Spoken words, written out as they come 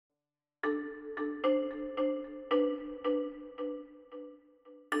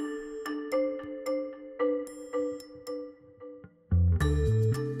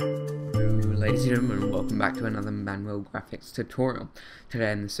ladies and gentlemen, welcome back to another Manuel Graphics tutorial.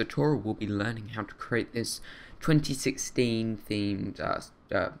 Today in this tutorial we'll be learning how to create this 2016 themed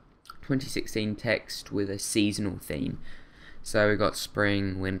 2016 text with a seasonal theme. So we've got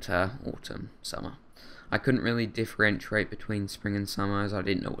spring, winter, autumn, summer. I couldn't really differentiate between spring and summer as I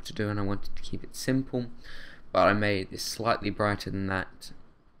didn't know what to do and I wanted to keep it simple, but I made this slightly brighter than that.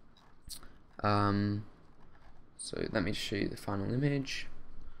 So let me show you the final image.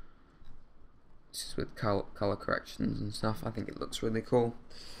 This is with color corrections and stuff. I think it looks really cool.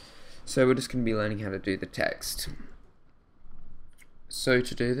 So we're just going to be learning how to do the text. So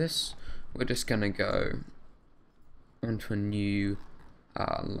to do this, we're just going to go onto a new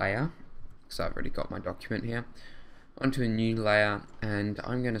layer, because I've already got my document here, onto a new layer, and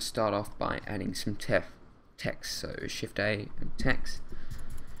I'm going to start off by adding some text. So Shift A and text,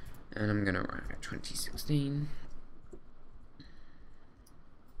 and I'm going to write 2016.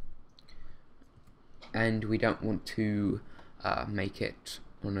 And we don't want to make it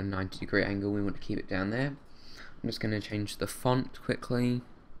on a 90-degree angle, we want to keep it down there. I'm just going to change the font quickly.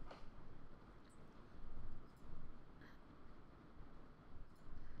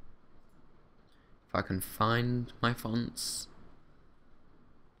 If I can find my fonts.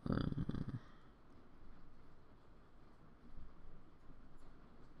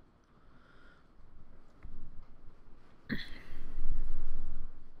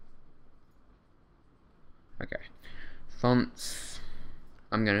 Okay, fonts,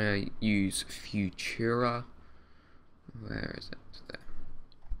 I'm going to use Futura, where is it,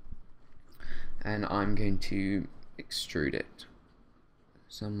 there, and I'm going to extrude it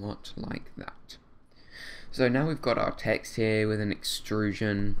somewhat like that. So now we've got our text here with an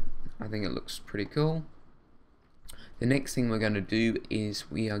extrusion. I think it looks pretty cool. The next thing we're going to do is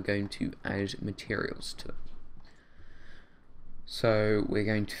we are going to add materials to it. So we're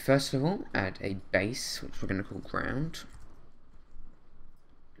going to first of all add a base, which we're going to call ground,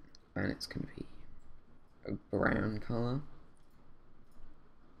 and it's going to be a brown color,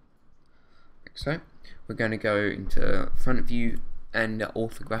 like so. We're going to go into front view and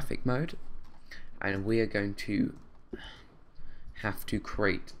orthographic mode, and we are going to have to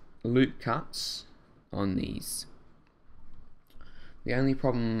create loop cuts on these. The only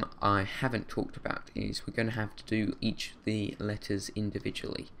problem I haven't talked about is we're going to have to do each of the letters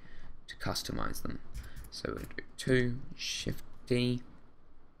individually to customize them. So we'll do 2, Shift D.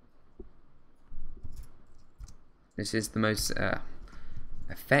 This is the most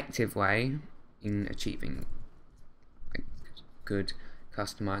effective way in achieving good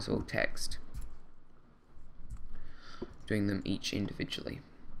customizable text, doing them each individually.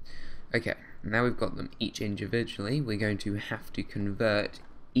 Okay, now we've got them each individually, we're going to have to convert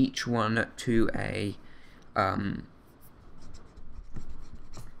each one to a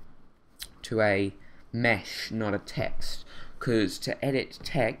mesh, not a text. Because to edit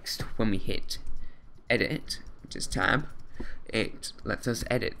text, when we hit edit, which is tab, it lets us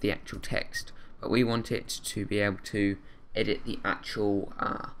edit the actual text, but we want it to be able to edit the actual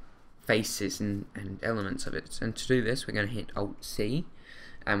faces and elements of it. And to do this, we're going to hit Alt C,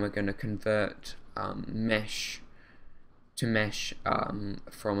 and we're going to convert mesh to mesh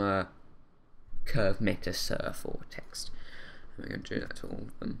from a curve meta surf or text. And we're going to do that to all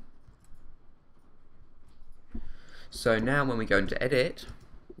of them. So now when we go into edit,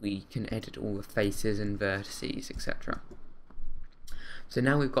 we can edit all the faces and vertices, etc. So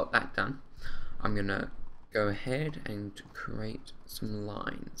now we've got that done, I'm going to go ahead and create some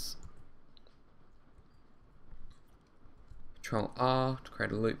lines. Control R to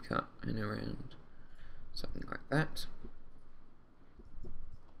create a loop cut and around, something like that.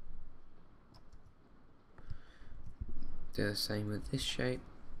 Do the same with this shape.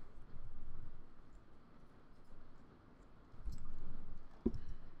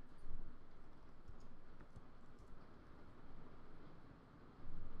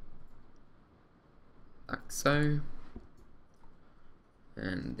 Like so.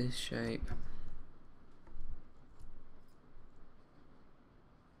 And this shape.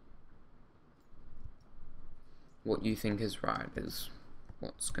 What you think is right is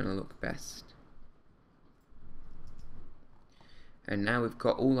what's going to look best. And now we've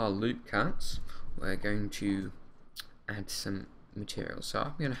got all our loop cuts, we're going to add some material. So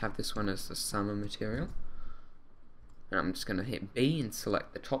I'm going to have this one as the summer material, and I'm just going to hit B and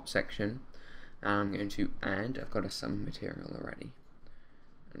select the top section, and I'm going to add, I've got a summer material already,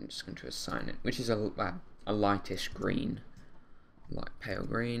 I'm just going to assign it, which is a lightish green, light pale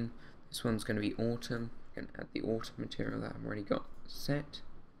green. This one's going to be autumn. I'm going to add the autumn material that I've already got set.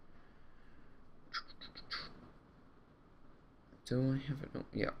 Do I have it?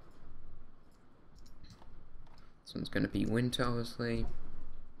 Yeah. This one's going to be winter, obviously.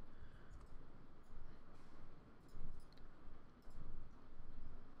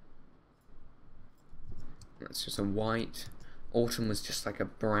 That's just a white. Autumn was just like a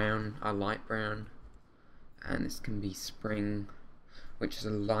brown, a light brown. And this can be spring, which is a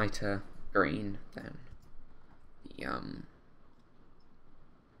lighter green than the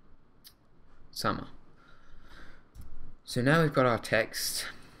summer. So now we've got our text.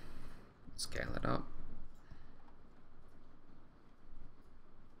 Scale it up.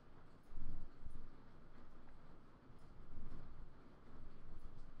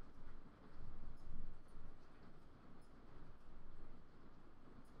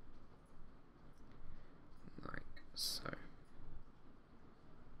 Like so.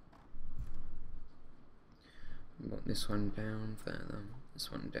 Want this one down further,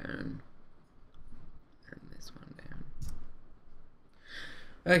 this one down, and this one down.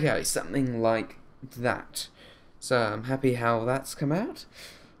 Okay, something like that. So I'm happy how that's come out.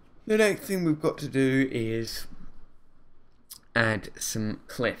 The next thing we've got to do is add some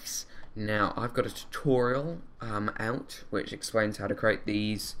cliffs. Now I've got a tutorial out which explains how to create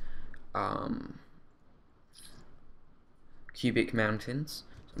these cubic mountains.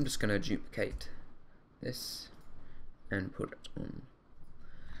 So I'm just going to duplicate this and put it on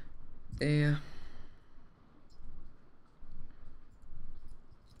there.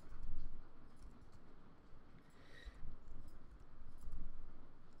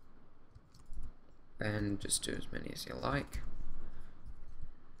 And just do as many as you like.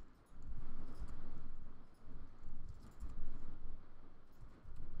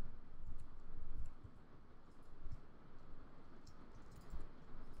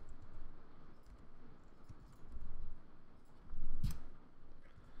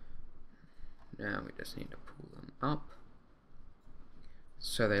 Now we just need to pull them up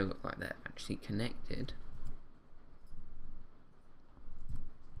so they look like they're actually connected.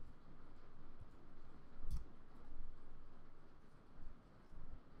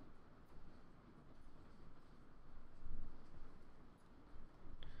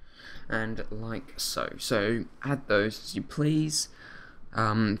 And like so. So add those as you please.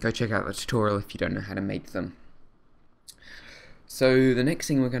 Go check out the tutorial if you don't know how to make them. So the next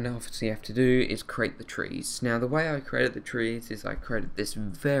thing we're going to obviously have to do is create the trees. Now the way I created the trees is I created this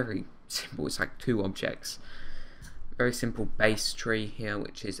very simple, it's like two objects. Very simple base tree here,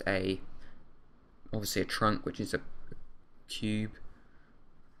 which is obviously a trunk, which is a cube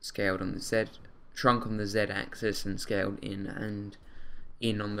scaled on the Z, trunk on the Z axis and scaled in and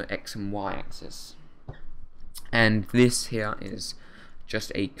in on the X and Y axis. And this here is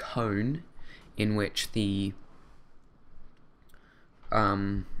just a cone in which the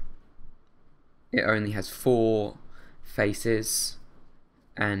it only has 4 faces,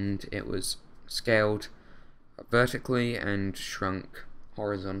 and it was scaled vertically and shrunk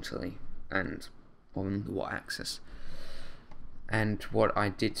horizontally and on the y-axis. And what I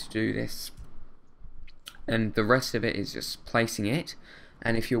did to do this, and the rest of it is just placing it.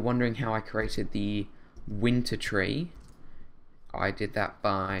 And if you're wondering how I created the winter tree, I did that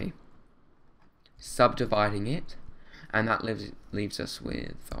by subdividing it. And that leaves us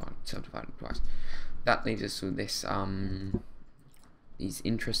with, subdivided twice. That leaves us with this, these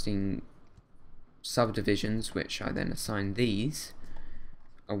interesting subdivisions, which I then assign these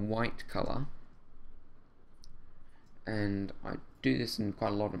a white color. And I do this in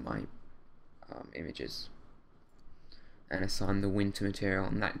quite a lot of my images. And assign the winter material,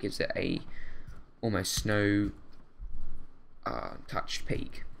 and that gives it a almost snow touched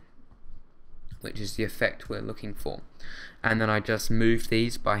peak, which is the effect we're looking for. And then I just move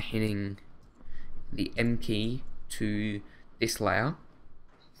these by hitting the M key to this layer,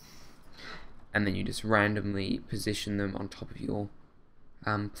 and then you just randomly position them on top of your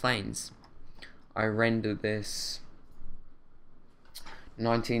planes. I render this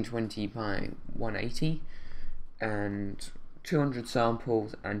 1920 by 180 and 200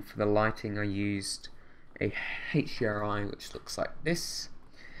 samples, and for the lighting I used a HDRI which looks like this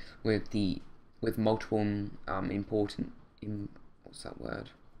with multiple what's that word?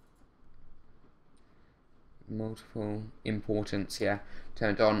 Multiple importance, yeah,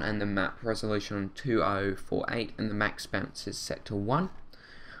 turned on, and the map resolution on 2048, and the max bounce is set to 1.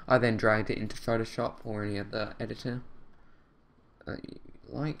 I then dragged it into Photoshop or any other editor you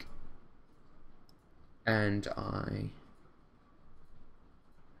like, and I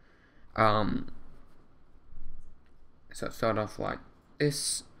so it started off like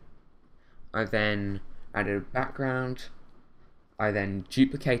this. I then added a background. I then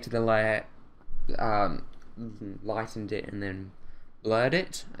duplicated the layer, lightened it, and then blurred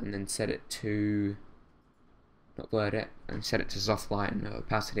it, and then set it to not blurred it, and set it to soft light and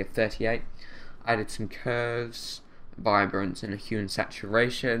opacity of 38. I added some curves, vibrance, and a hue and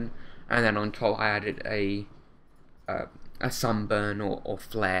saturation, and then on top I added a sunburn or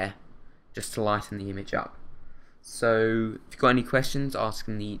flare just to lighten the image up. So if you've got any questions, ask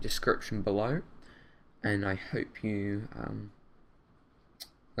in the description below, and I hope you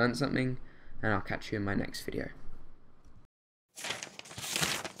learned something, and I'll catch you in my next video.